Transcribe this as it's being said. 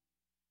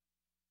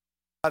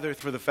Father,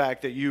 for the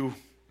fact that you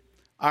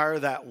are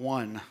that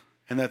one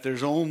and that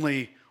there's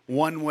only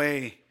one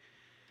way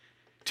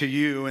to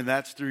you, and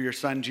that's through your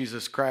Son,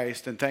 Jesus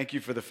Christ. And thank you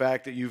for the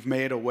fact that you've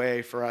made a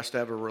way for us to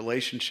have a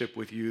relationship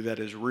with you that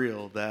is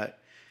real, that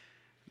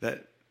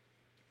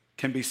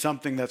can be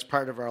something that's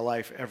part of our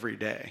life every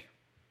day.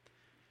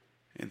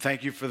 And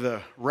thank you for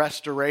the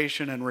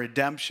restoration and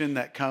redemption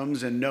that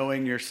comes in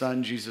knowing your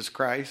Son, Jesus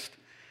Christ.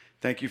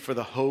 Thank you for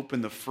the hope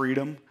and the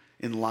freedom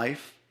in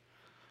life.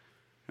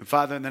 And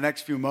Father, in the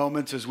next few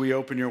moments as we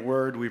open your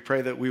word, we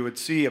pray that we would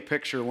see a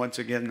picture once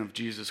again of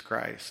Jesus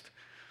Christ.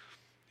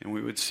 And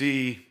we would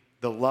see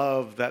the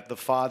love that the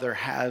Father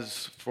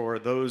has for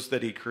those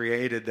that he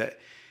created, that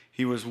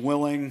he was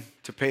willing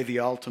to pay the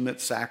ultimate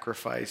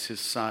sacrifice, his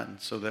Son,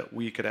 so that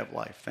we could have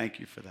life. Thank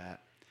you for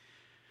that.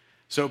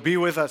 So be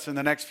with us in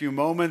the next few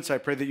moments. I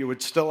pray that you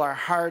would still our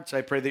hearts.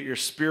 I pray that your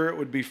Spirit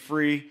would be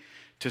free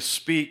to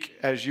speak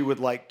as you would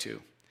like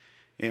to.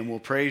 And we'll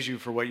praise you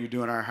for what you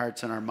do in our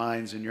hearts and our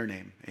minds in your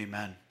name.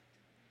 Amen.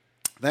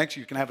 Thanks.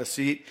 You can have a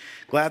seat.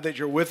 Glad that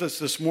you're with us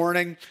this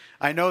morning.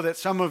 I know that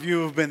some of you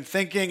have been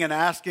thinking and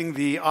asking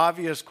the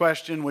obvious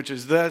question, which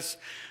is this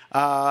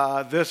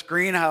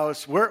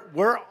greenhouse.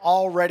 We're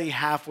already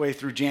halfway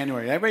through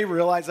January. Anybody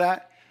realize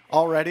that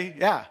already?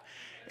 Yeah.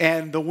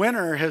 And the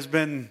winter has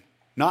been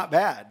not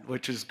bad,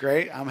 which is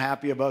great. I'm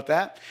happy about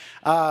that.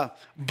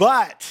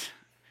 But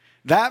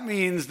that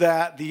means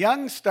that the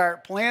young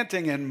start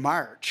planting in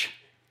March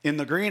in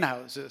the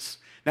greenhouses.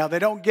 Now, they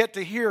don't get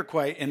to here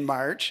quite in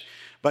March,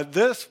 but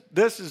this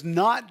is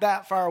not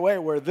that far away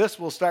where this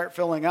will start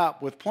filling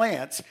up with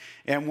plants,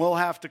 and we'll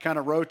have to kind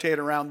of rotate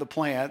around the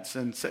plants.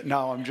 And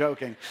no, I'm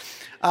joking.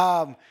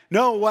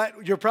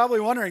 What you're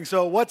probably wondering,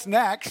 so what's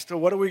next?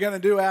 What are we going to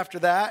do after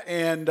that?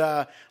 And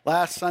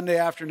last Sunday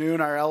afternoon,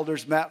 our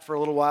elders met for a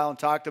little while and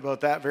talked about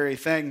that very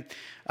thing.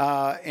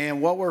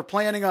 And what we're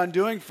planning on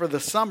doing for the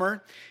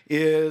summer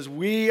is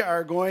we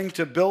are going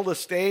to build a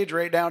stage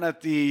right down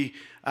at the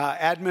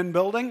admin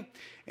building.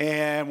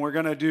 And we're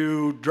going to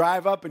do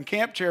drive up and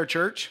camp chair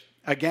church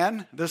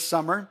again this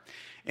summer.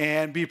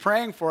 And be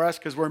praying for us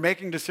because we're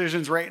making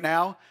decisions right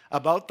now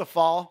about the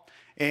fall.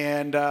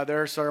 And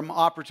there are some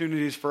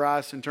opportunities for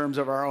us in terms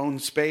of our own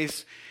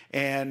space.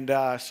 And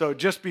so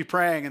just be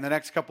praying in the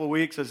next couple of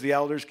weeks as the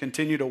elders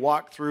continue to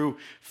walk through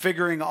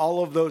figuring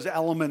all of those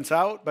elements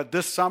out. But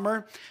this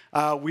summer,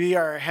 we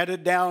are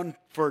headed down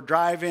for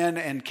drive-in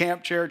and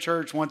camp chair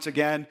church once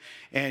again.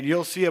 And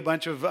you'll see a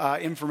bunch of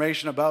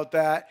information about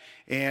that.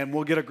 And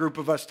we'll get a group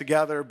of us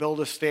together,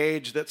 build a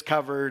stage that's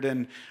covered,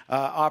 and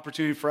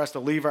opportunity for us to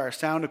leave our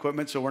sound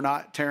equipment so we're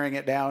not tearing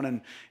it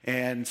down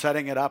and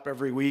setting it up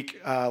every week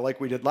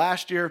like we did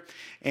last year.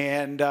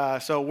 And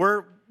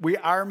so we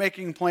are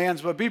making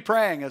plans, but be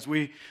praying as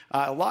we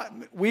have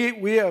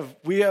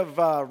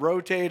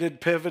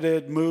rotated,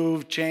 pivoted,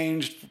 moved,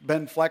 changed,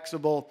 been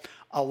flexible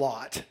a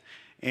lot.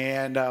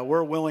 And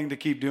we're willing to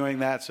keep doing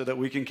that so that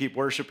we can keep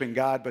worshiping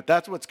God. But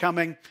that's what's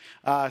coming.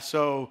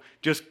 So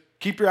just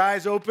keep your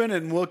eyes open,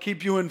 and we'll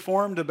keep you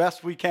informed the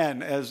best we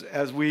can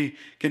as we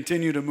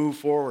continue to move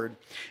forward.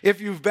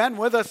 If you've been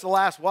with us the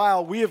last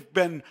while, we have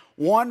been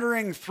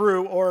wandering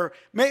through, or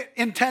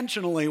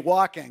intentionally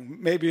walking,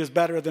 maybe is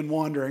better than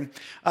wandering,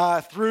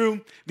 through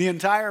the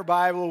entire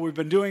Bible. We've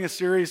been doing a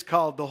series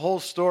called The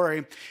Whole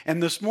Story.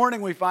 And this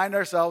morning we find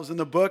ourselves in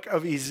the book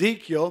of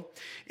Ezekiel.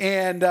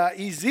 And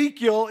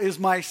Ezekiel is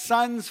my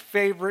son's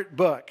favorite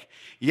book.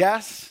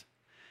 Yes,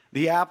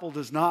 the apple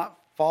does not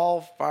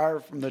fall far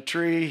from the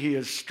tree. He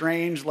is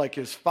strange like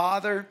his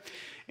father.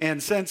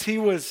 And since he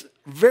was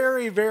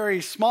very,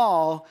 very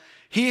small,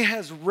 he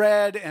has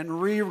read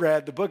and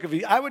reread the book of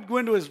Ezekiel. I would go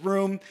into his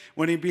room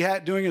when he'd be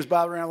doing his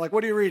Bible reading. I'm like,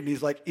 what are you reading?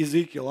 He's like,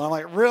 Ezekiel. I'm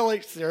like,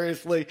 really?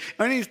 Seriously?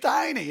 And he's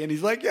tiny. And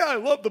he's like, yeah, I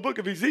love the book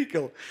of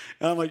Ezekiel.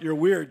 And I'm like, you're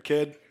weird,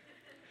 kid.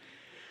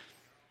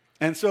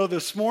 And so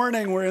this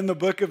morning we're in the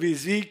book of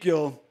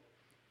Ezekiel.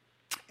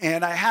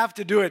 And I have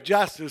to do it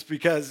justice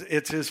because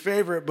it's his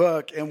favorite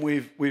book, and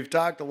we've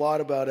talked a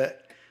lot about it,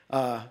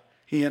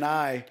 he and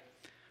I.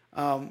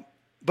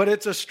 But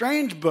it's a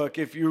strange book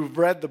if you've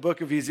read the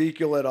book of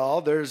Ezekiel at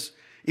all.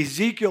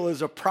 Ezekiel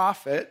is a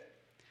prophet,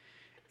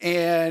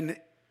 and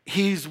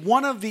he's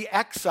one of the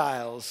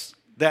exiles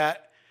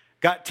that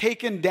got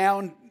taken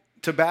down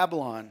to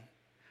Babylon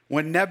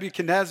when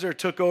Nebuchadnezzar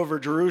took over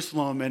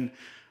Jerusalem in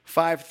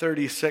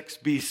 536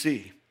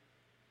 BC.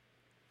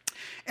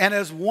 And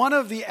as one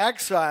of the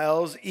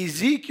exiles,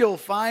 Ezekiel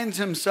finds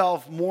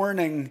himself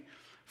mourning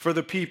for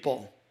the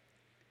people.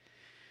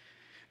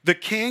 The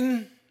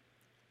king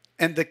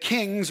and the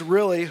kings,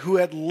 really, who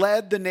had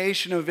led the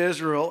nation of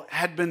Israel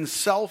had been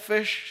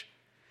selfish.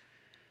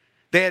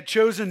 They had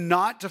chosen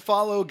not to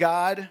follow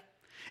God.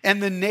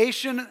 And the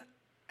nation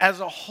as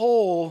a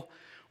whole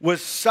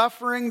was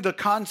suffering the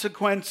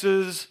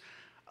consequences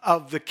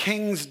of the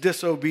king's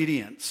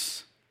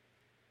disobedience.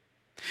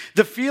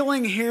 The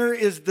feeling here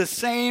is the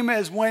same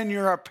as when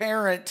you're a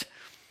parent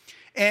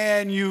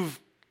and you've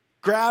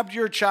grabbed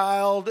your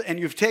child and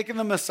you've taken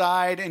them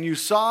aside and you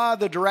saw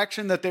the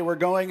direction that they were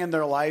going in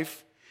their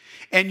life,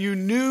 and you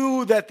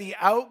knew that the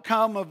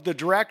outcome of the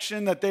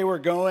direction that they were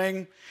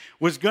going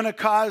was going to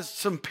cause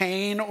some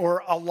pain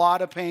or a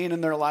lot of pain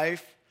in their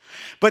life.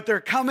 But they're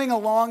coming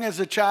along as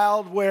a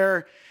child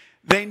where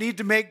they need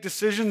to make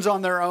decisions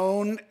on their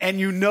own, and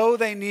you know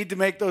they need to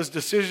make those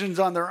decisions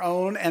on their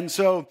own. And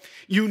so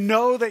you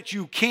know that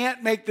you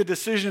can't make the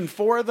decision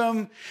for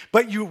them,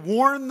 but you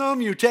warn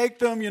them, you take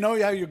them,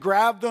 you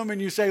grab them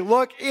and you say,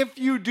 look, if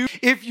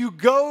you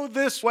go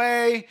this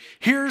way,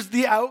 here's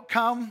the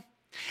outcome.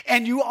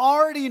 And you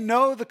already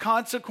know the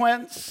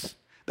consequence.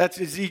 That's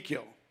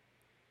Ezekiel.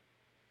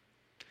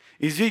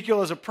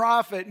 Ezekiel, as a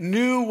prophet,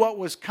 knew what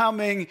was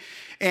coming,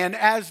 and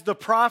as the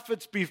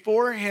prophets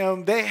before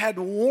him, they had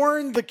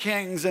warned the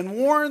kings and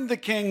warned the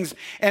kings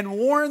and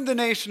warned the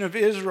nation of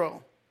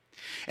Israel.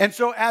 And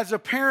so as a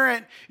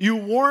parent, you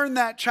warn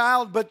that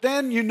child, but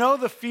then you know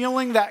the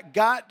feeling,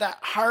 that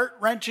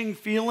heart-wrenching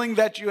feeling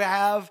that you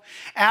have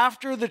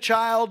after the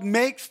child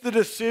makes the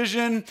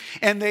decision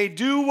and they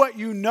do what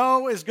you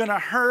know is going to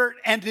hurt,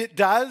 and it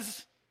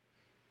does,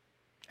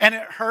 and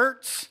it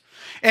hurts.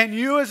 And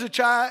you as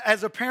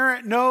a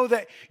parent know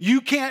that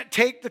you can't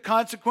take the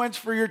consequence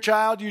for your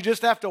child. You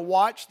just have to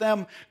watch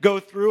them go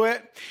through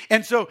it.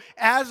 And so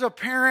as a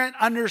parent,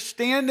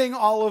 understanding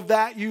all of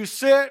that, you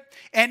sit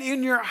and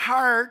in your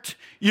heart,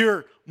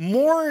 you're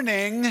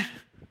mourning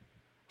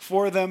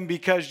for them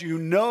because you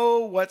know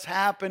what's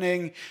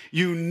happening.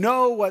 You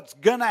know what's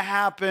going to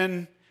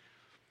happen,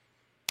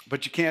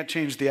 but you can't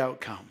change the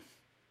outcome.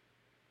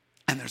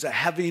 And there's a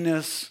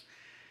heaviness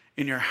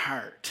in your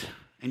heart.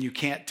 And you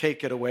can't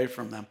take it away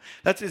from them.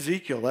 That's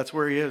Ezekiel. That's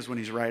where he is when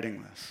he's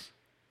writing this.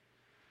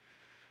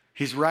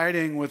 He's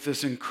writing with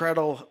this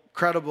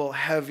incredible,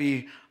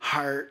 heavy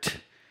heart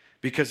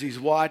because he's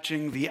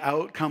watching the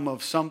outcome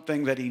of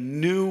something that he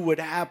knew would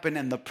happen,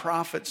 and the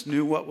prophets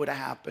knew what would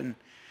happen.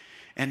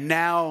 And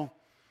now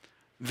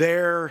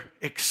they're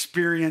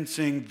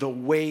experiencing the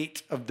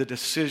weight of the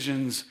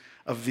decisions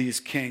of these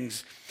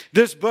kings.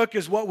 This book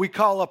is what we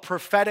call a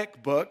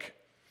prophetic book.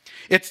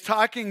 It's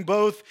talking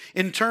both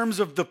in terms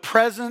of the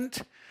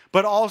present,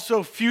 but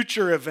also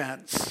future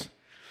events.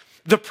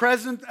 The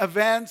present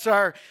events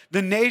are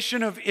the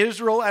nation of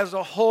Israel as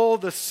a whole.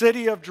 The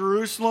city of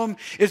Jerusalem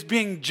is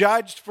being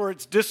judged for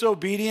its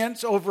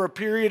disobedience over a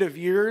period of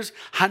years,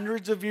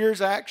 hundreds of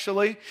years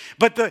actually.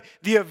 But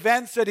the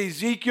events that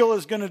Ezekiel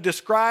is going to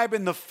describe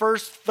in the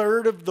first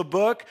third of the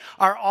book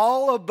are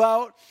all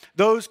about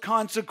those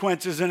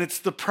consequences, and it's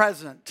the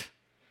present.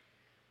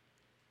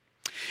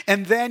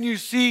 And then you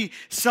see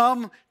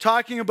some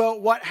talking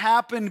about what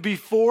happened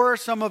before,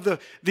 some of the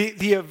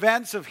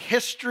events of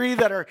history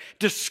that are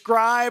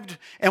described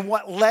and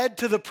what led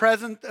to the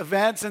present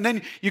events. And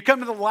then you come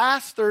to the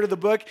last third of the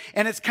book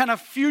and it's kind of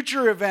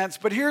future events.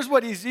 But here's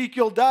what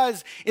Ezekiel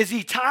does is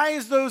he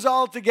ties those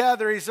all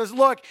together. He says,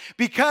 look,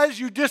 because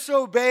you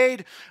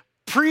disobeyed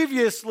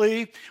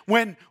previously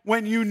when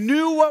you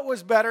knew what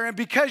was better, and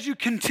because you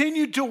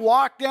continued to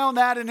walk down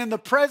that, and in the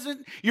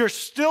present you're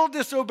still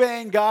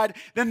disobeying God,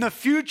 then the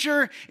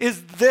future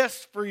is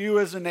this for you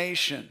as a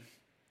nation.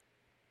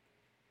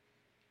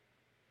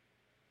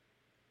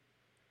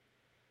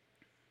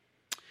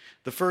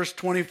 The first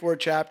 24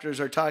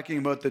 chapters are talking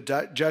about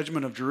the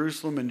judgment of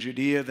Jerusalem and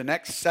Judea. The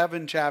next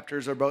 7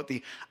 chapters are about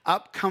the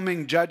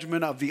upcoming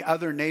judgment of the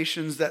other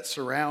nations that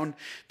surround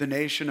the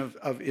nation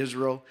of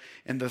Israel.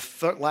 And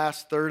the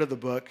last third of the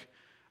book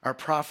are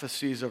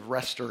prophecies of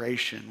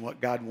restoration,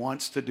 what God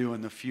wants to do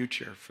in the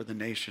future for the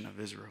nation of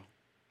Israel.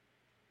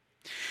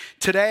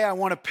 Today, I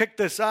want to pick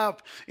this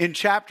up in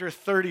chapter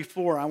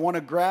 34. I want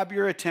to grab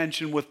your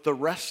attention with the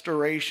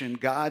restoration,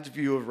 God's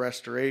view of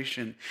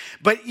restoration.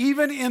 But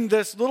even in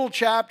this little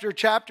chapter,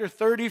 chapter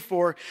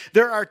 34,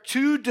 there are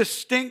 2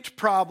 distinct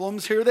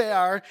problems, here they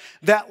are,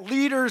 that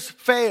leaders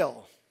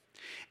fail.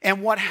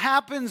 And what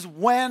happens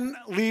when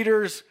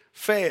leaders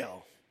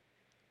fail.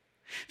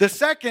 The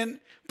second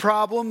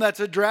problem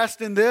that's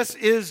addressed in this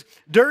is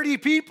dirty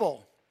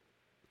people.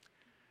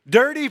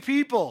 Dirty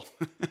people.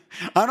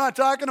 I'm not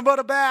talking about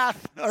a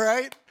bath, all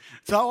right?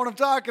 That's not what I'm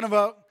talking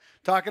about. I'm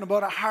talking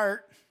about a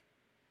heart.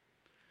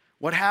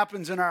 What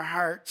happens in our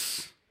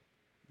hearts?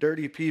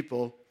 Dirty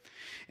people.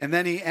 And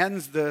then he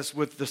ends this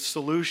with the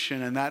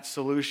solution, and that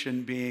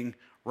solution being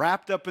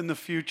wrapped up in the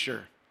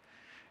future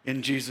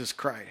in Jesus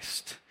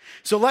Christ.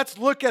 So let's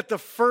look at the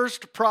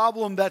first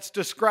problem that's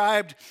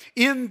described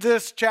in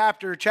this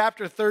chapter,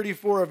 chapter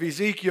 34 of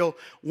Ezekiel,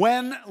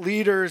 when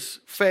leaders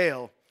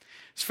fail.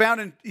 It's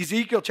found in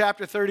Ezekiel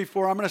chapter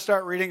 34. I'm going to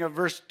start reading at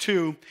verse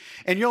 2.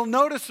 And you'll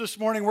notice this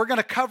morning we're going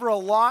to cover a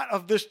lot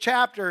of this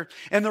chapter.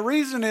 And the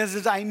reason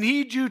is I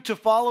need you to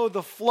follow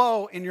the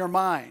flow in your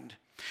mind.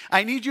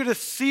 I need you to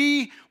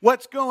see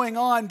what's going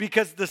on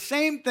because the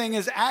same thing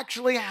is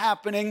actually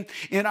happening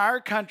in our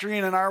country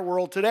and in our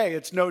world today.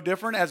 It's no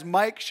different. As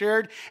Mike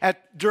shared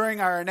during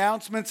our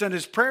announcements and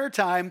his prayer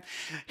time,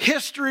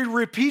 history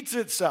repeats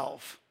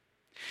itself.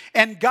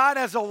 And God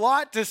has a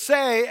lot to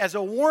say as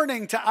a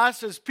warning to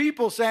us as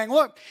people saying,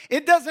 look,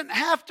 it doesn't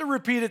have to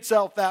repeat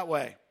itself that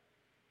way.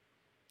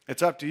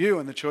 It's up to you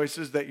and the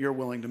choices that you're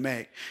willing to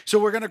make. So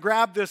we're going to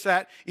grab this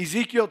at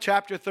Ezekiel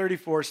chapter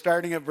 34,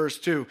 starting at verse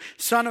 2.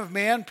 Son of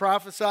man,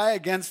 prophesy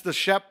against the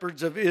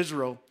shepherds of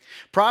Israel.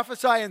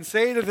 Prophesy and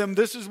say to them,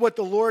 this is what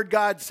the Lord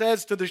God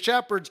says to the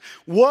shepherds.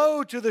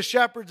 Woe to the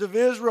shepherds of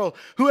Israel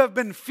who have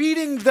been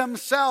feeding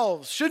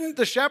themselves. Shouldn't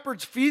the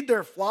shepherds feed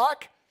their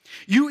flock?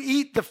 You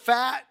eat the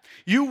fat,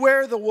 you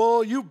wear the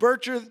wool, you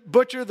butcher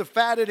the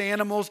fatted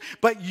animals,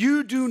 but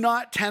you do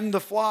not tend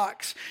the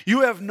flocks.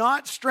 You have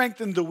not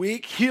strengthened the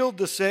weak, healed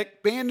the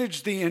sick,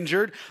 bandaged the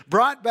injured,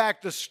 brought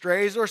back the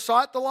strays, or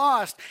sought the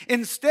lost.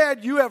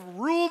 Instead, you have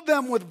ruled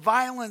them with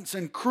violence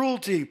and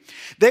cruelty.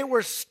 They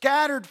were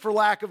scattered for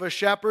lack of a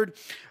shepherd.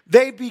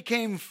 They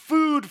became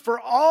food for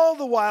all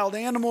the wild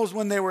animals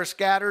when they were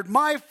scattered.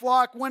 My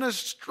flock went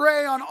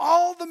astray on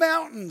all the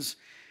mountains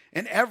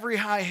and every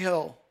high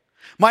hill.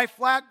 My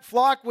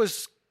flock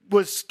was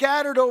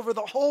scattered over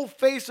the whole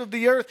face of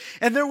the earth,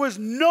 and there was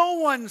no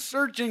one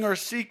searching or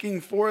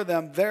seeking for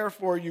them.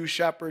 Therefore, you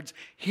shepherds,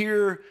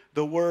 hear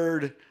the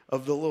word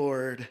of the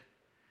Lord.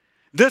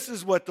 This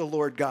is what the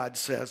Lord God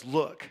says.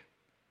 Look,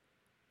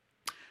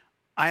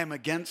 I am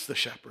against the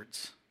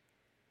shepherds.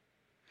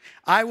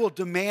 I will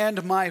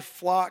demand my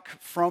flock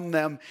from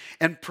them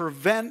and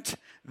prevent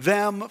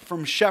them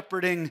from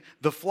shepherding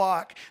the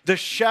flock. The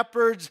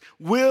shepherds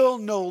will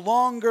no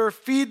longer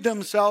feed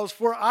themselves,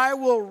 for I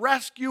will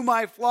rescue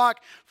my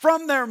flock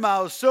from their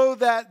mouths so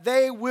that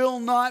they will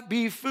not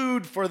be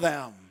food for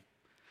them.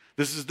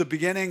 This is the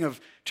beginning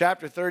of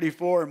chapter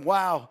 34, and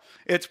wow,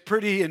 it's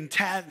pretty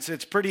intense.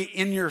 It's pretty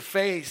in your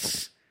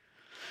face.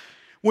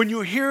 When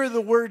you hear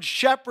the word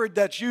shepherd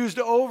that's used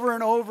over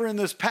and over in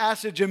this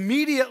passage,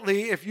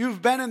 immediately, if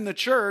you've been in the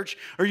church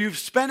or you've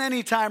spent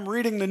any time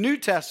reading the New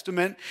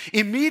Testament,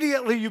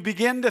 immediately you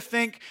begin to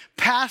think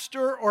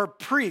pastor or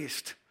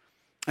priest.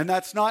 And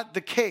that's not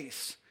the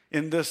case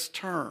in this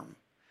term.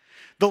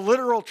 The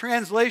literal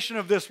translation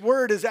of this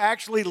word is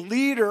actually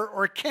leader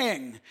or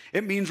king.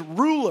 It means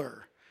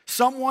ruler.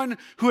 Someone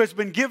who has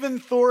been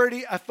given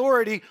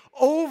authority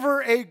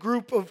over a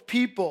group of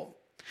people.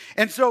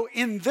 And so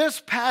in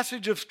this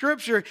passage of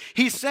Scripture,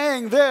 he's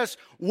saying this,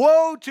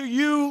 woe to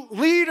you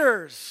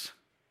leaders.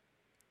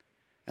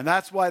 And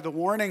that's why the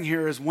warning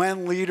here is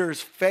when leaders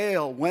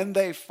fail, when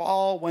they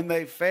fall, when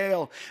they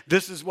fail,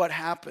 this is what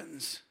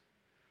happens.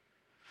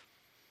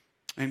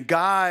 And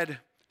God,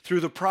 through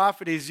the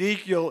prophet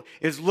Ezekiel,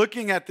 is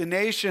looking at the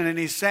nation and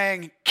he's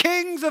saying,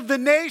 kings of the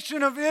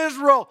nation of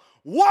Israel,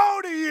 woe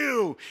to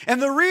you!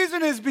 And the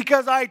reason is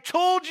because I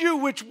told you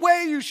which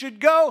way you should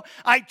go.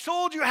 I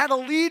told you how to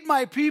lead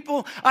my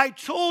people. I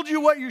told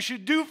you what you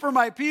should do for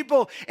my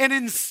people. And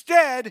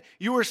instead,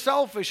 you were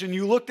selfish and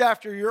you looked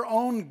after your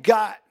own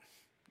gut.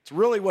 It's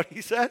really what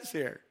he says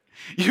here.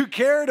 You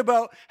cared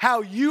about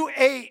how you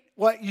ate,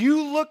 what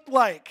you looked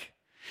like.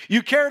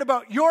 You cared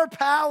about your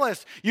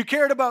palace. You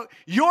cared about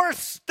your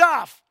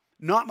stuff,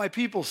 not my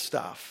people's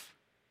stuff.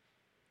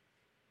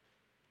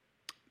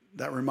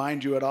 That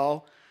remind you at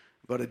all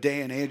about a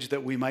day and age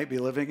that we might be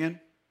living in,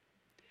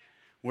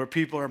 where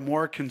people are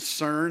more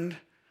concerned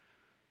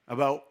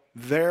about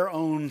their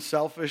own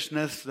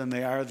selfishness than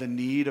they are the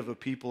need of a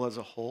people as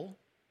a whole?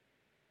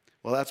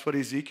 Well, that's what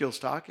Ezekiel's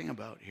talking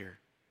about here.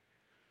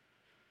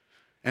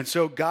 And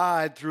so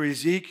God, through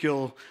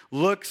Ezekiel,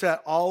 looks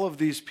at all of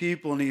these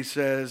people and he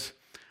says,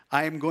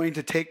 I am going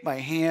to take my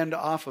hand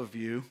off of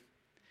you.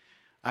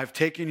 I've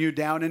taken you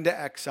down into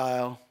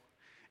exile,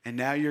 and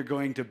now you're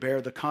going to bear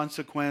the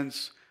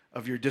consequence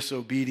of your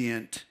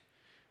disobedience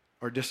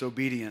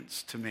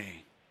to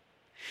me.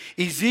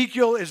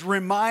 Ezekiel is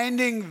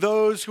reminding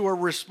those who are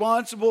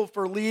responsible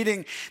for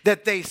leading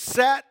that they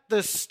set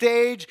the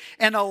stage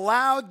and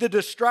allowed the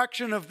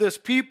destruction of this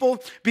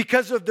people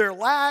because of their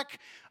lack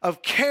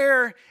of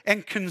care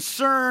and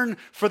concern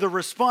for the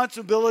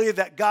responsibility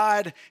that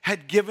God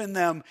had given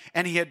them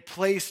and he had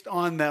placed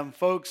on them.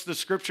 Folks, the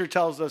scripture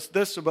tells us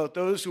this about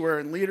those who are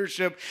in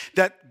leadership,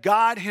 that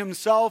God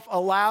himself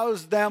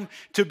allows them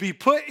to be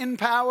put in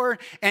power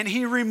and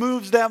he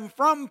removes them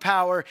from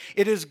power.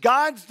 It is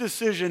God's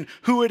decision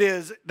who it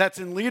is that's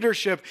in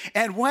leadership.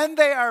 And when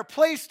they are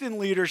placed in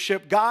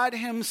leadership, God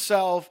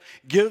himself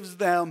gives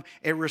them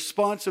a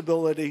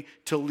responsibility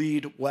to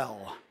lead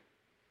well.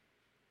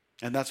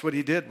 And that's what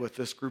he did with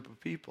this group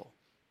of people.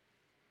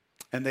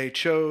 And they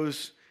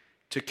chose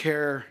to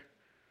care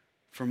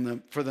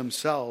for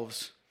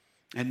themselves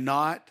and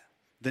not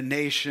the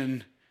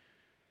nation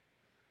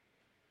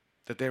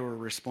that they were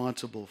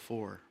responsible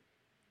for.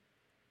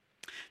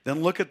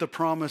 Then look at the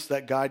promise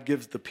that God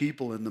gives the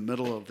people in the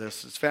middle of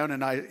this. It's found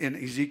in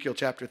Ezekiel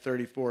chapter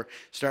 34,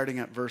 starting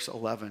at verse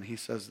 11. He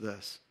says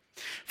this.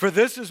 For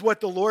this is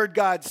what the Lord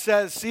God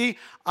says. See,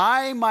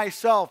 I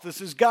myself, this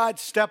is God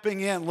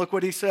stepping in. Look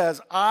what he says.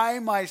 I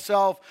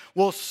myself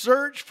will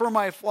search for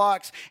my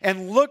flocks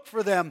and look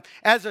for them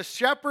as a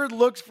shepherd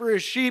looks for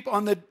his sheep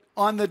on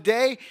the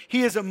day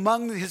he is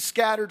among his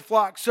scattered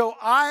flock. So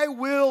I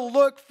will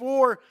look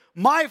for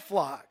my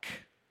flock.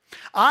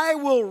 I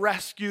will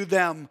rescue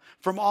them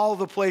from all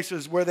the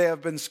places where they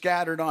have been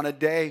scattered on a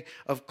day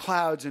of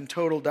clouds and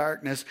total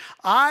darkness.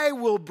 I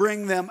will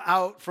bring them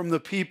out from the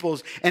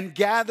peoples and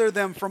gather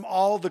them from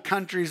all the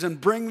countries and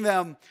bring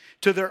them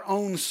to their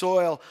own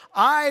soil.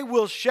 I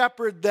will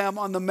shepherd them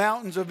on the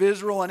mountains of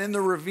Israel and in the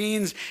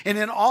ravines and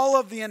in all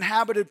of the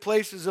inhabited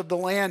places of the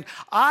land.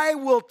 I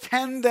will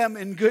tend them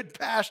in good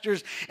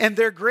pastures, and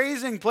their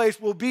grazing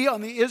place will be on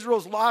the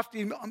Israel's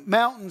lofty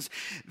mountains.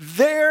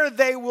 There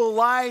they will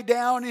lie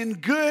down in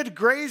good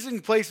grazing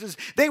places.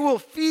 They will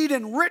feed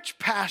in rich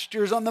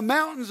pastures on the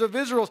mountains of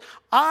Israel.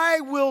 I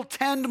will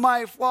tend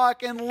my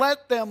flock and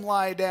let them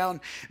lie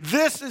down.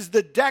 This is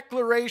the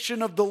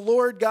declaration of the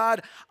Lord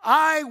God.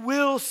 I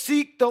will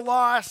seek the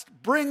lost,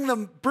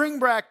 bring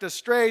back the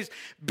strays,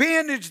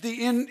 bandage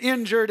the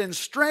injured, and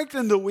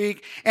strengthen the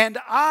weak, and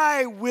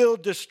I will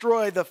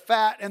destroy the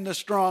fat and the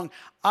strong.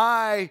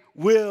 I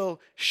will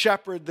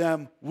shepherd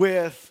them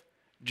with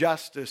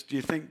justice. Do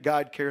you think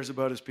God cares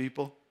about his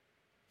people?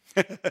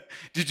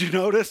 Did you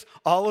notice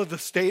all of the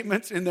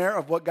statements in there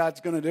of what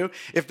God's going to do?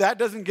 If that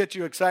doesn't get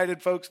you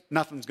excited, folks,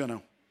 nothing's going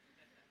to.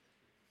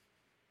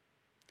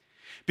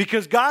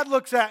 Because God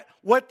looks at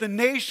what the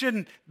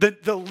nation,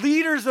 the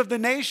leaders of the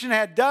nation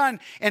had done.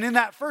 And in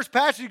that first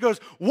passage, he goes,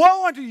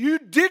 woe unto you,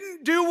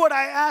 didn't do what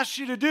I asked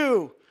you to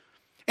do.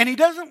 And he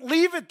doesn't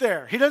leave it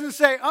there. He doesn't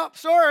say, oh,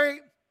 sorry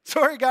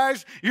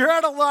guys, you're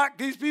out of luck.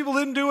 These people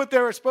didn't do what they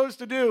were supposed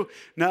to do.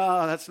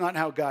 No, that's not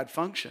how God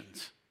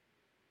functions.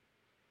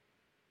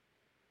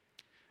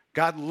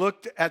 God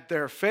looked at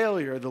their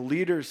failure, the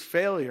leaders'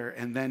 failure,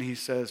 and then he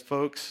says,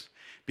 folks,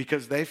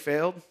 because they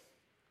failed,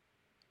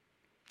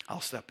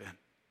 I'll step in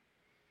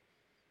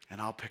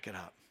and I'll pick it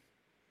up.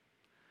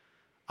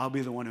 I'll be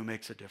the one who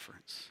makes a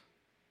difference.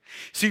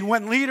 See,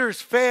 when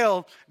leaders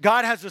fail,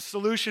 God has a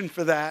solution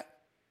for that.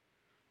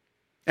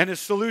 And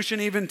his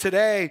solution even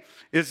today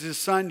is his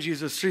son,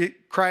 Jesus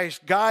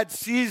Christ. God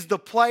sees the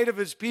plight of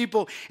his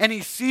people, and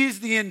he sees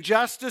the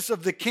injustice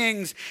of the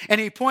kings,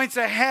 and he points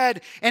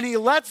ahead, and he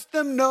lets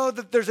them know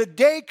that there's a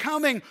day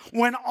coming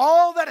when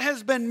all that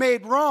has been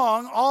made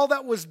wrong, all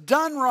that was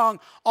done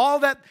wrong, all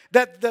the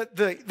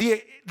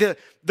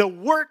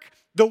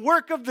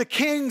work of the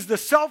kings, the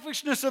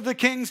selfishness of the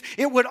kings,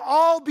 it would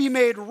all be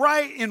made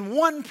right in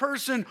one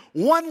person,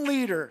 one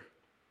leader.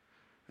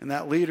 And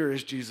that leader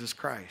is Jesus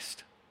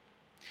Christ.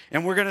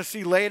 And we're going to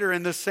see later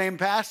in this same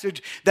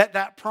passage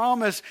that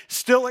promise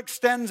still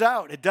extends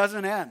out. It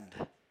doesn't end.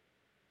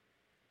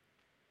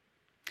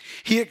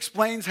 He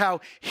explains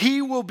how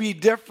he will be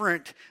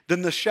different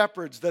than the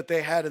shepherds that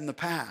they had in the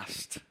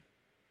past.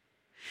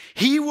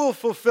 He will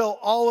fulfill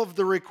all of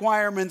the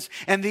requirements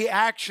and the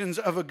actions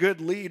of a good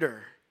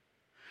leader.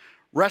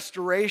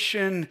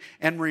 Restoration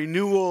and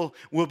renewal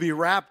will be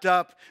wrapped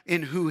up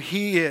in who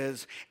he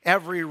is.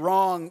 Every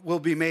wrong will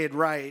be made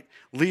right.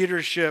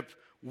 Leadership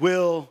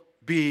will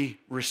be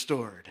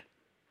restored.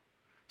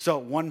 So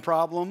one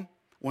problem,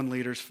 when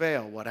leaders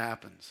fail, what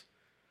happens?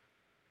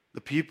 The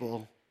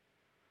people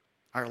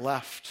are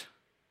left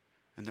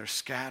and they're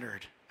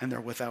scattered and they're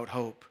without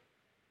hope.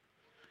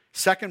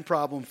 Second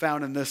problem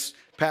found in this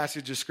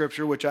passage of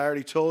scripture, which I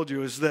already told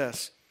you, is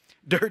this: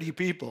 dirty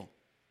people.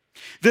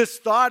 This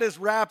thought is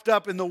wrapped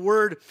up in the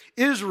word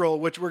Israel,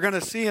 which we're going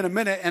to see in a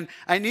minute. And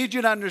I need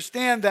you to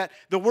understand that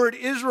the word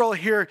Israel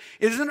here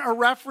isn't a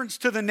reference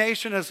to the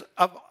nation as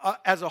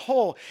a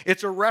whole.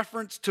 It's a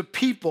reference to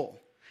people,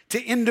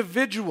 to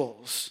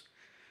individuals.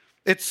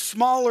 It's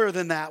smaller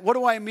than that. What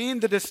do I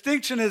mean? The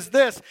distinction is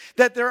this: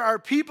 that there are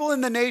people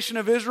in the nation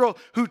of Israel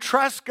who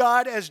trust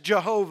God as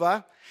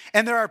Jehovah,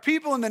 and there are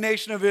people in the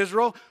nation of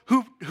Israel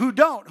who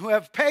don't, who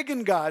have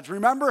pagan gods.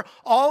 Remember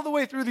all the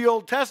way through the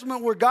Old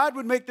Testament where God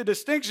would make the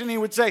distinction. He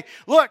would say,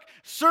 look,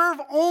 serve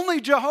only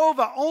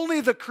Jehovah,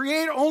 only the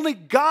Creator, only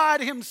God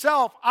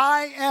himself.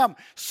 I am.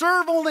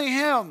 Serve only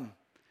him.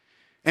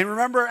 And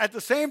remember, at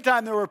the same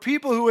time, there were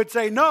people who would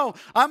say, no,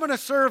 I'm going to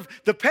serve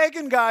the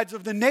pagan gods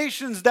of the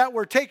nations that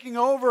we're taking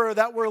over or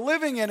that we're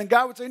living in. And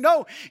God would say,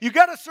 no, you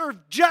got to serve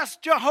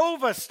just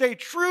Jehovah. Stay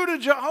true to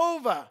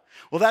Jehovah.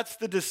 Well, that's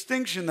the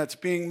distinction that's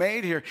being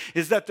made here,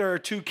 is that there are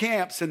two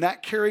camps, and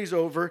that carries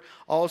over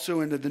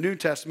also into the New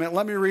Testament.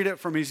 Let me read it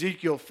from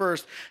Ezekiel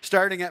first,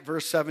 starting at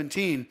verse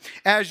 17.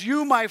 As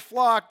you, my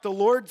flock, the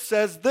Lord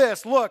says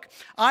this: look,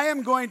 I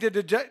am going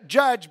to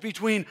judge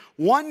between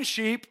one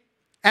sheep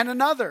and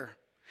another,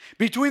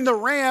 between the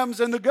rams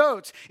and the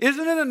goats.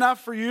 Isn't it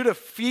enough for you to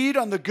feed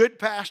on the good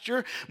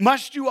pasture?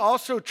 Must you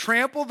also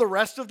trample the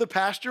rest of the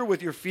pasture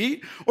with your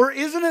feet? Or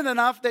isn't it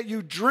enough that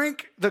you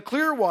drink the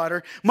clear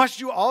water? Must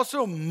you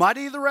also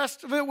muddy the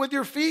rest of it with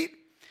your feet?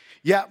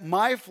 Yet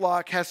my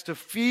flock has to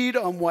feed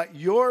on what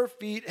your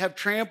feet have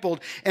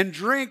trampled and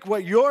drink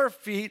what your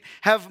feet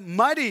have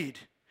muddied.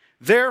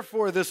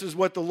 Therefore, this is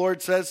what the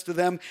Lord says to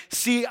them: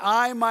 see,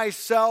 I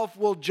myself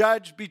will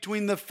judge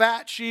between the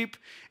fat sheep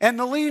and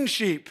the lean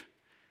sheep.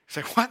 It's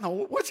like,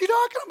 what's he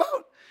talking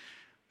about?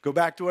 Go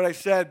back to what I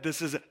said.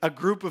 This is a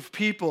group of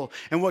people.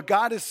 And what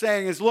God is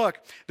saying is, look,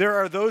 there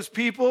are those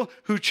people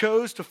who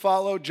chose to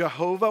follow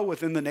Jehovah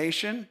within the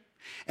nation.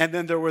 And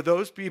then there were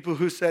those people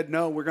who said,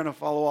 no, we're going to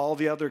follow all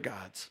the other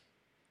gods.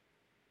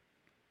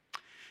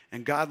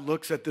 And God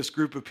looks at this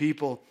group of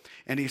people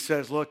and he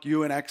says, look,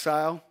 you in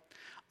exile,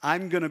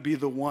 I'm going to be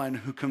the one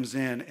who comes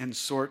in and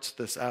sorts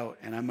this out.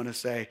 And I'm going to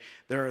say,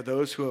 there are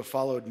those who have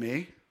followed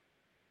me,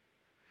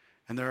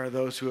 and there are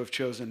those who have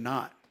chosen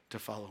not to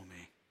follow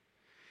me.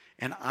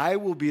 And I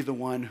will be the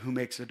one who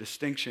makes a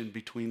distinction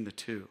between the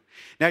two.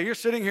 Now, you're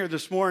sitting here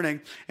this morning,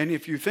 and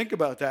if you think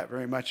about that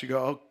very much, you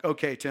go, oh,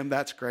 okay, Tim,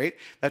 that's great.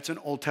 That's an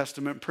Old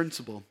Testament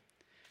principle.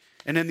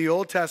 And in the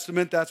Old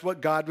Testament, that's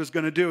what God was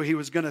going to do. He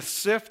was going to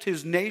sift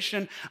his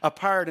nation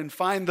apart and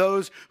find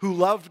those who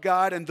loved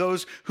God and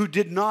those who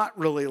did not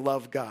really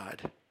love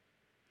God.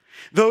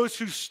 Those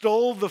who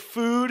stole the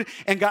food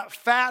and got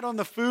fat on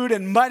the food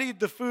and muddied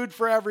the food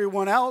for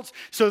everyone else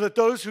so that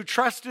those who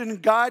trusted in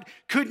God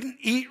couldn't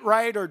eat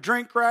right or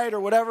drink right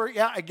or whatever.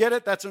 Yeah, I get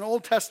it. That's an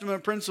Old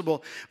Testament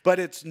principle, but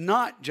it's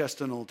not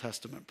just an Old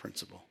Testament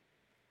principle.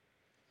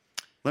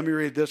 Let me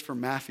read this from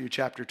Matthew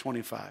chapter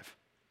 25.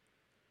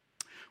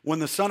 When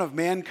the Son of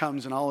Man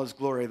comes in all his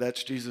glory,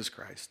 that's Jesus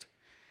Christ,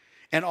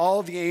 and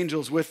all the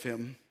angels with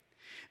him,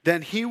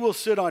 then he will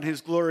sit on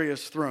his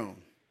glorious throne.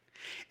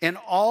 And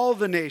all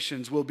the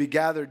nations will be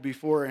gathered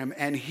before him,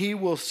 and he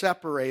will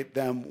separate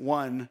them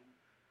one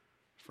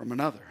from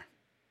another.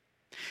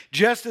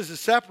 Just as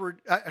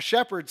a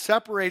shepherd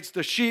separates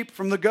the sheep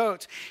from the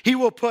goats, he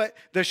will put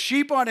the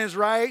sheep on his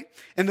right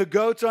and the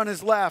goats on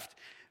his left.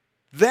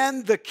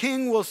 Then the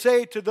king will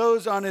say to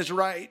those on his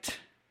right,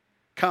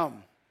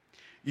 come,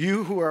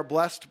 you who are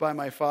blessed by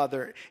my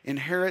Father,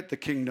 inherit the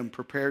kingdom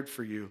prepared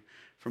for you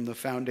from the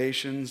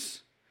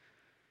foundations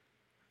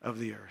of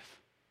the earth.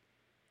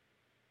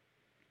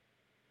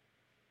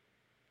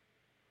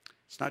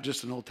 It's not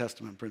just an Old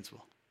Testament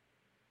principle.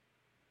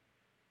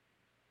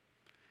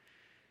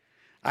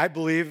 I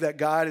believe that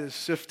God is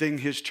sifting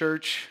his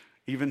church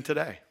even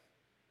today.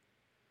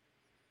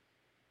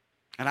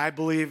 And I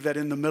believe that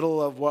in the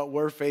middle of what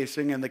we're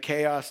facing and the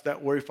chaos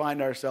that we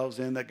find ourselves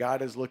in, that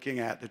God is looking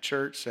at the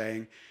church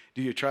saying,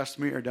 do you trust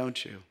me or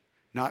don't you?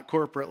 Not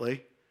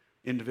corporately,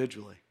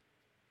 individually.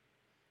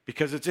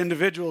 Because it's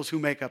individuals who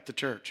make up the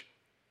church.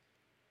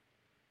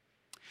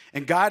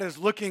 And God is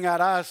looking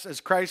at us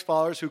as Christ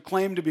followers who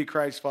claim to be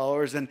Christ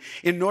followers. And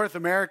in North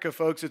America,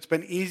 folks, it's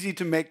been easy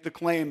to make the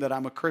claim that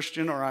I'm a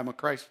Christian or I'm a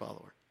Christ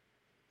follower.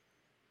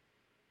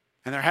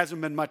 And there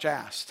hasn't been much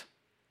asked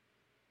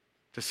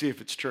to see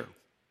if it's true.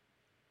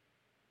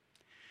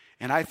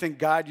 And I think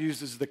God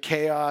uses the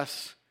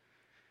chaos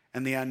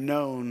and the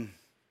unknown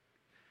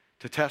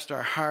to test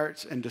our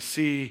hearts and to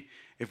see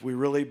if we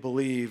really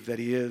believe that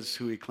he is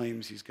who he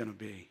claims he's going to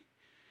be.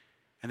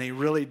 And he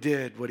really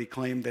did what he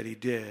claimed that he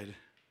did.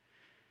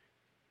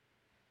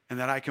 And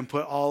that I can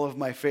put all of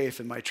my faith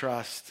and my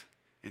trust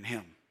in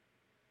him.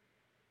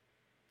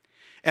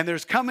 And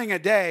there's coming a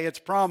day, it's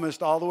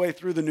promised all the way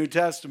through the New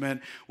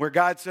Testament, where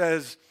God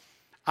says,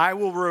 I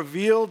will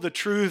reveal the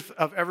truth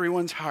of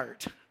everyone's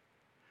heart.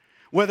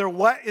 Whether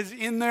what is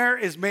in there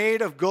is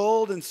made of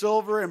gold and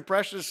silver and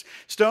precious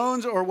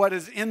stones, or what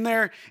is in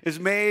there is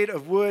made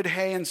of wood,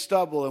 hay, and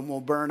stubble and will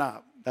burn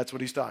up. That's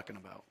what he's talking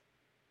about.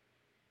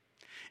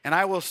 And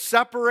I will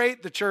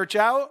separate the church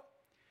out,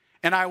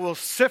 and I will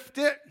sift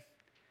it,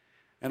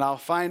 and I'll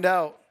find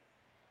out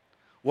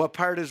what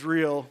part is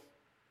real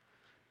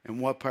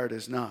and what part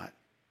is not.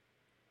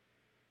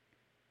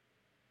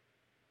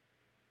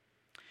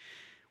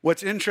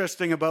 What's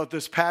interesting about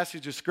this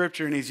passage of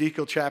Scripture in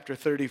Ezekiel chapter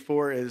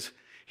 34 is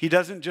he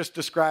doesn't just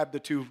describe the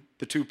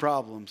two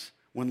problems.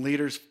 When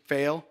leaders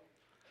fail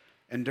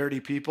and dirty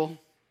people.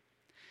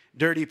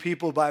 Dirty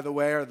people, by the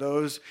way, are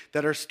those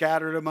that are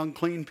scattered among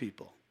clean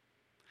people.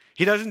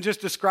 He doesn't just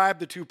describe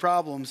the two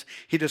problems.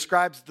 He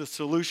describes the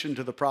solution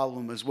to the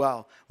problem as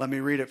well. Let me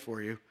read it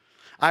for you.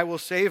 I will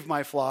save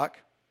my flock.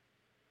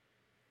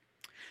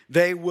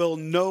 They will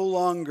no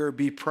longer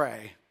be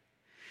prey.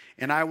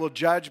 And I will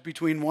judge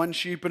between one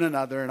sheep and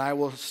another, and I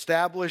will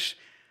establish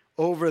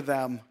over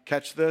them,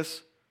 catch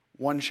this,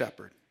 one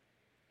shepherd,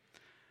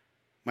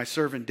 my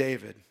servant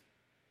David.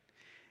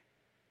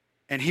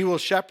 And he will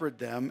shepherd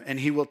them, and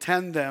he will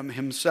tend them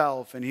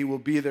himself, and he will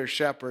be their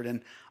shepherd.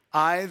 And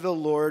I, the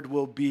Lord,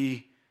 will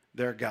be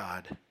their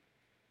God.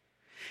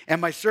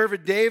 And my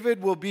servant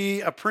David will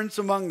be a prince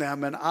among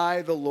them, and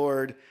I, the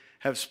Lord,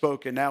 have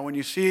spoken. Now, when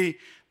you see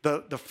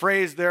the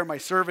phrase there, my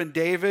servant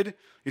David,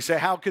 you say,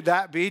 how could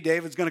that be?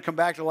 David's going to come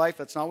back to life.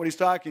 That's not what he's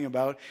talking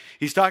about.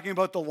 He's talking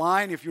about the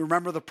line. If you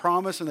remember the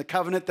promise and the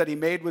covenant that he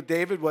made with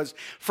David was,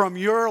 from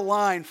your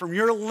line, from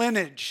your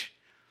lineage,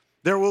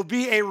 there will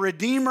be a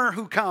redeemer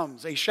who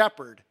comes, a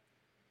shepherd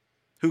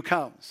who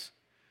comes.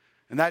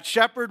 And that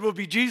shepherd will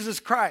be Jesus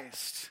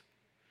Christ.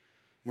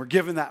 We're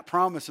given that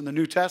promise in the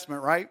New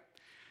Testament, right?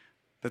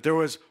 That there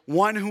was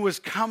one who was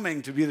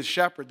coming to be the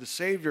shepherd, the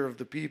savior of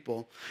the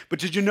people. But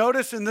did you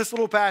notice in this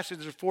little passage,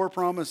 there's 4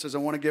 promises. I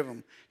want to give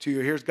them to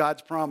you. Here's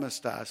God's promise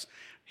to us.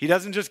 He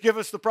doesn't just give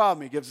us the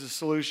problem. He gives us a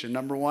solution.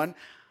 Number 1,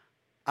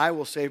 I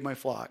will save my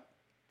flock.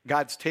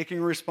 God's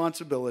taking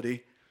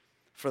responsibility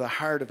for the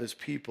heart of his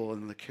people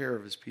and the care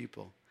of his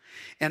people.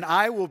 And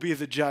I will be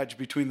the judge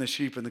between the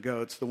sheep and the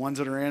goats, the ones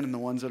that are in and the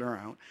ones that are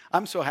out.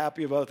 I'm so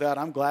happy about that.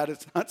 I'm glad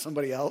it's not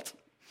somebody else.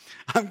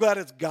 I'm glad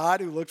it's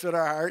God who looks at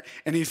our heart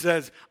and he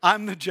says,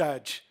 I'm the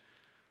judge.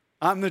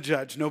 I'm the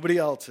judge. Nobody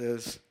else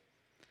is.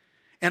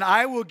 And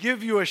I will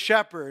give you a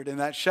shepherd, and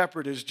that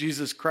shepherd is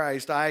Jesus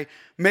Christ. I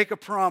make a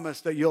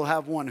promise that you'll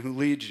have one who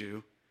leads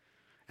you.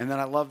 And then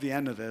I love the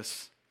end of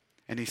this.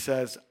 And he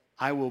says,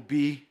 I will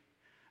be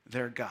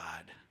their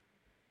God.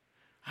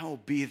 I will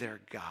be their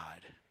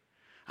God.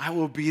 I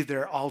will be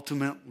their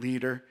ultimate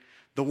leader,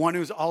 the one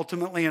who's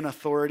ultimately in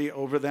authority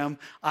over them.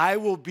 I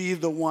will be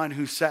the one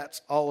who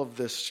sets all of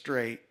this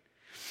straight.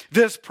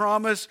 This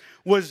promise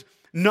was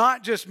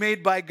not just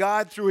made by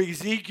God through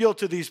Ezekiel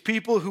to these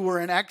people who were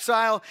in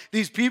exile,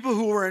 these people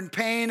who were in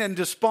pain and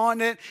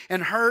despondent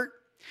and hurt.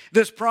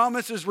 This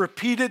promise is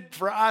repeated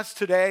for us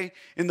today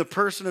in the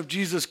person of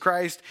Jesus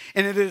Christ,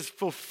 and it is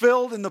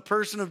fulfilled in the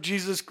person of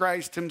Jesus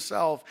Christ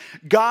himself.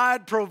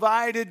 God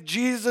provided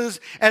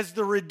Jesus as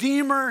the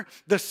Redeemer,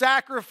 the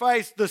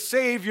sacrifice, the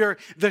Savior,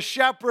 the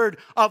shepherd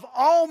of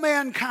all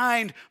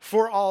mankind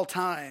for all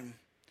time.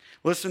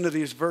 Listen to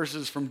these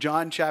verses from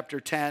John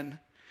chapter 10.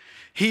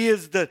 He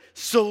is the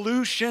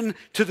solution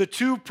to the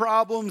two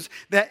problems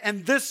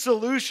and this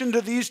solution to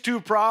these two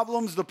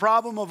problems, the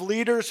problem of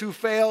leaders who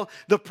fail,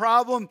 the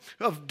problem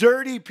of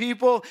dirty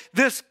people,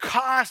 this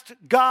cost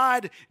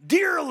God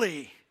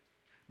dearly,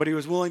 but he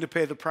was willing to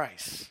pay the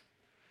price.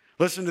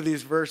 Listen to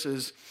these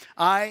verses.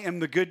 I am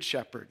the good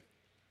shepherd.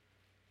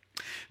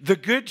 The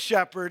good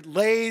shepherd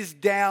lays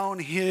down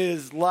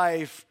his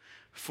life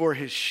for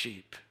his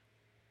sheep.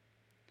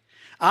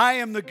 I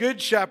am the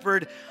good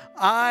shepherd.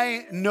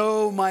 I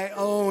know my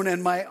own,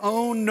 and my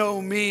own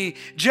know me.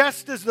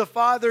 Just as the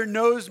Father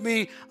knows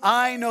me,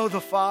 I know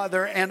the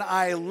Father, and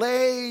I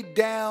lay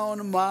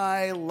down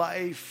my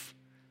life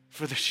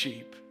for the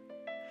sheep.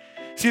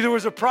 See, there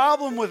was a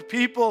problem with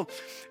people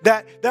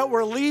that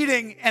were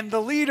leading, and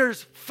the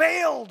leaders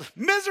failed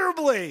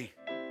miserably.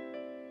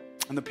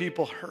 And the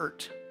people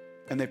hurt,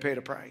 and they paid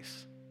a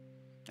price.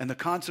 And the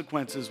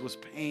consequences was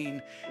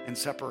pain and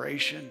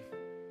separation.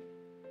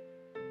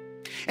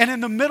 And in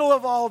the middle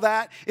of all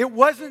that, it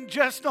wasn't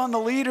just on the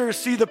leaders.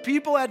 See, the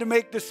people had to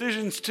make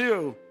decisions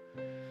too.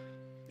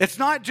 It's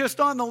not just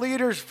on the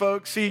leaders,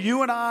 folks. See,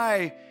 you and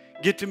I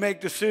get to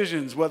make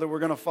decisions whether we're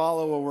going to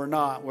follow or we're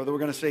not, whether we're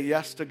going to say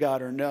yes to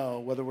God or no,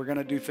 whether we're going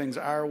to do things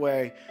our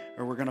way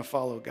or we're going to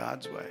follow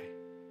God's way.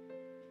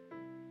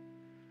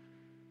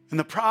 And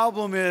the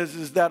problem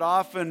is that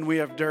often we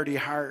have dirty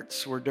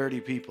hearts. We're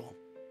dirty people.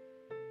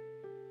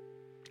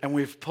 And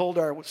we've pulled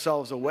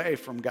ourselves away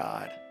from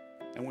God.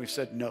 And we've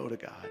said no to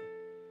God.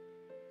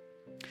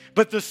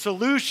 But the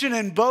solution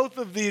in both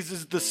of these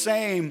is the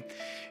same.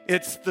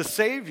 It's the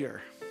Savior.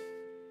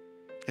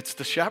 It's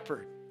the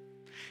shepherd.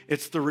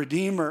 It's the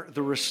Redeemer,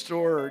 the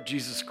Restorer,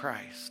 Jesus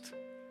Christ.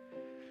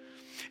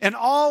 And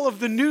all of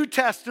the New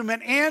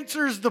Testament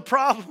answers the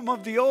problem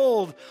of the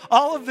Old.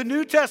 All of the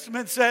New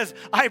Testament says,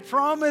 I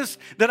promised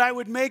that I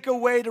would make a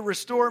way to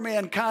restore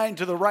mankind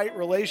to the right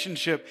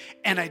relationship.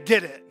 And I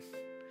did it.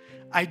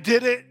 I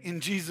did it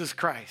in Jesus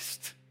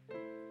Christ.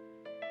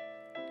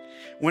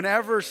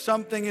 Whenever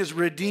something is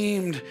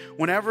redeemed,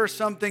 whenever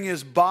something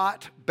is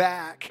bought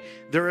back,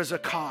 there is a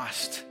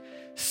cost.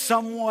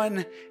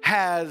 Someone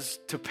has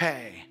to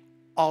pay,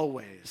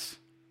 always.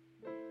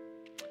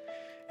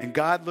 And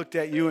God looked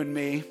at you and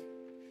me,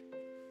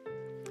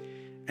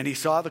 and he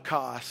saw the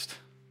cost,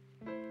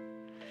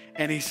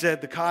 and he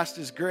said, the cost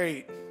is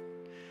great,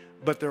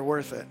 but they're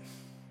worth it.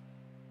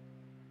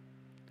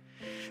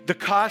 The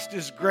cost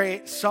is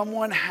great.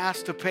 Someone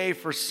has to pay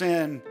for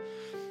sin,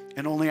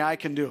 and only I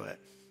can do it.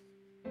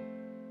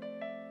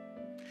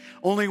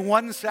 Only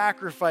one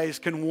sacrifice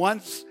can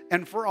once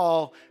and for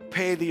all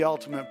pay the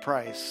ultimate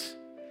price,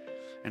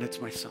 and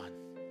it's my son.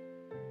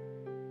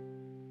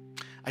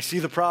 I see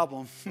the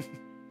problem.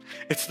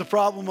 It's the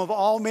problem of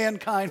all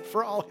mankind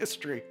for all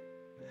history.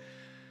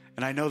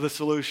 And I know the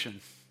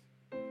solution.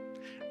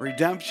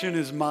 Redemption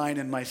is mine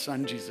in my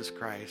son, Jesus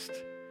Christ.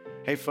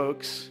 Hey,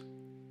 folks,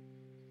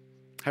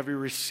 have you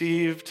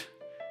received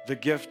the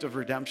gift of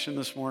redemption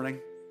this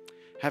morning?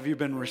 Have you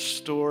been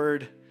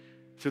restored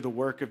through the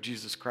work of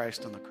Jesus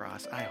Christ on the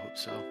cross? I hope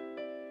so.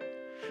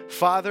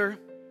 Father,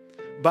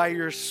 by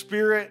your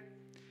Spirit,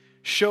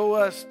 show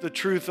us the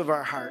truth of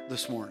our heart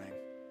this morning.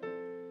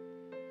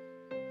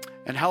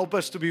 And help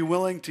us to be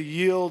willing to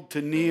yield,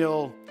 to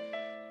kneel,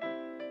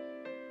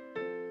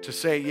 to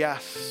say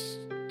yes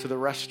to the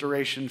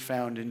restoration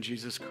found in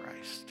Jesus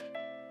Christ.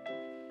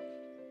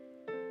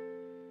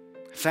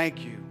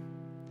 Thank you.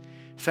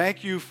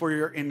 Thank you for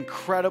your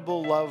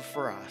incredible love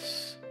for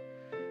us.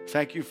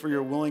 Thank you for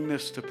your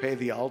willingness to pay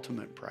the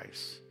ultimate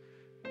price,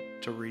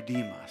 to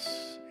redeem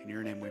us. In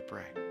your name we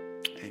pray.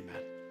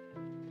 Amen.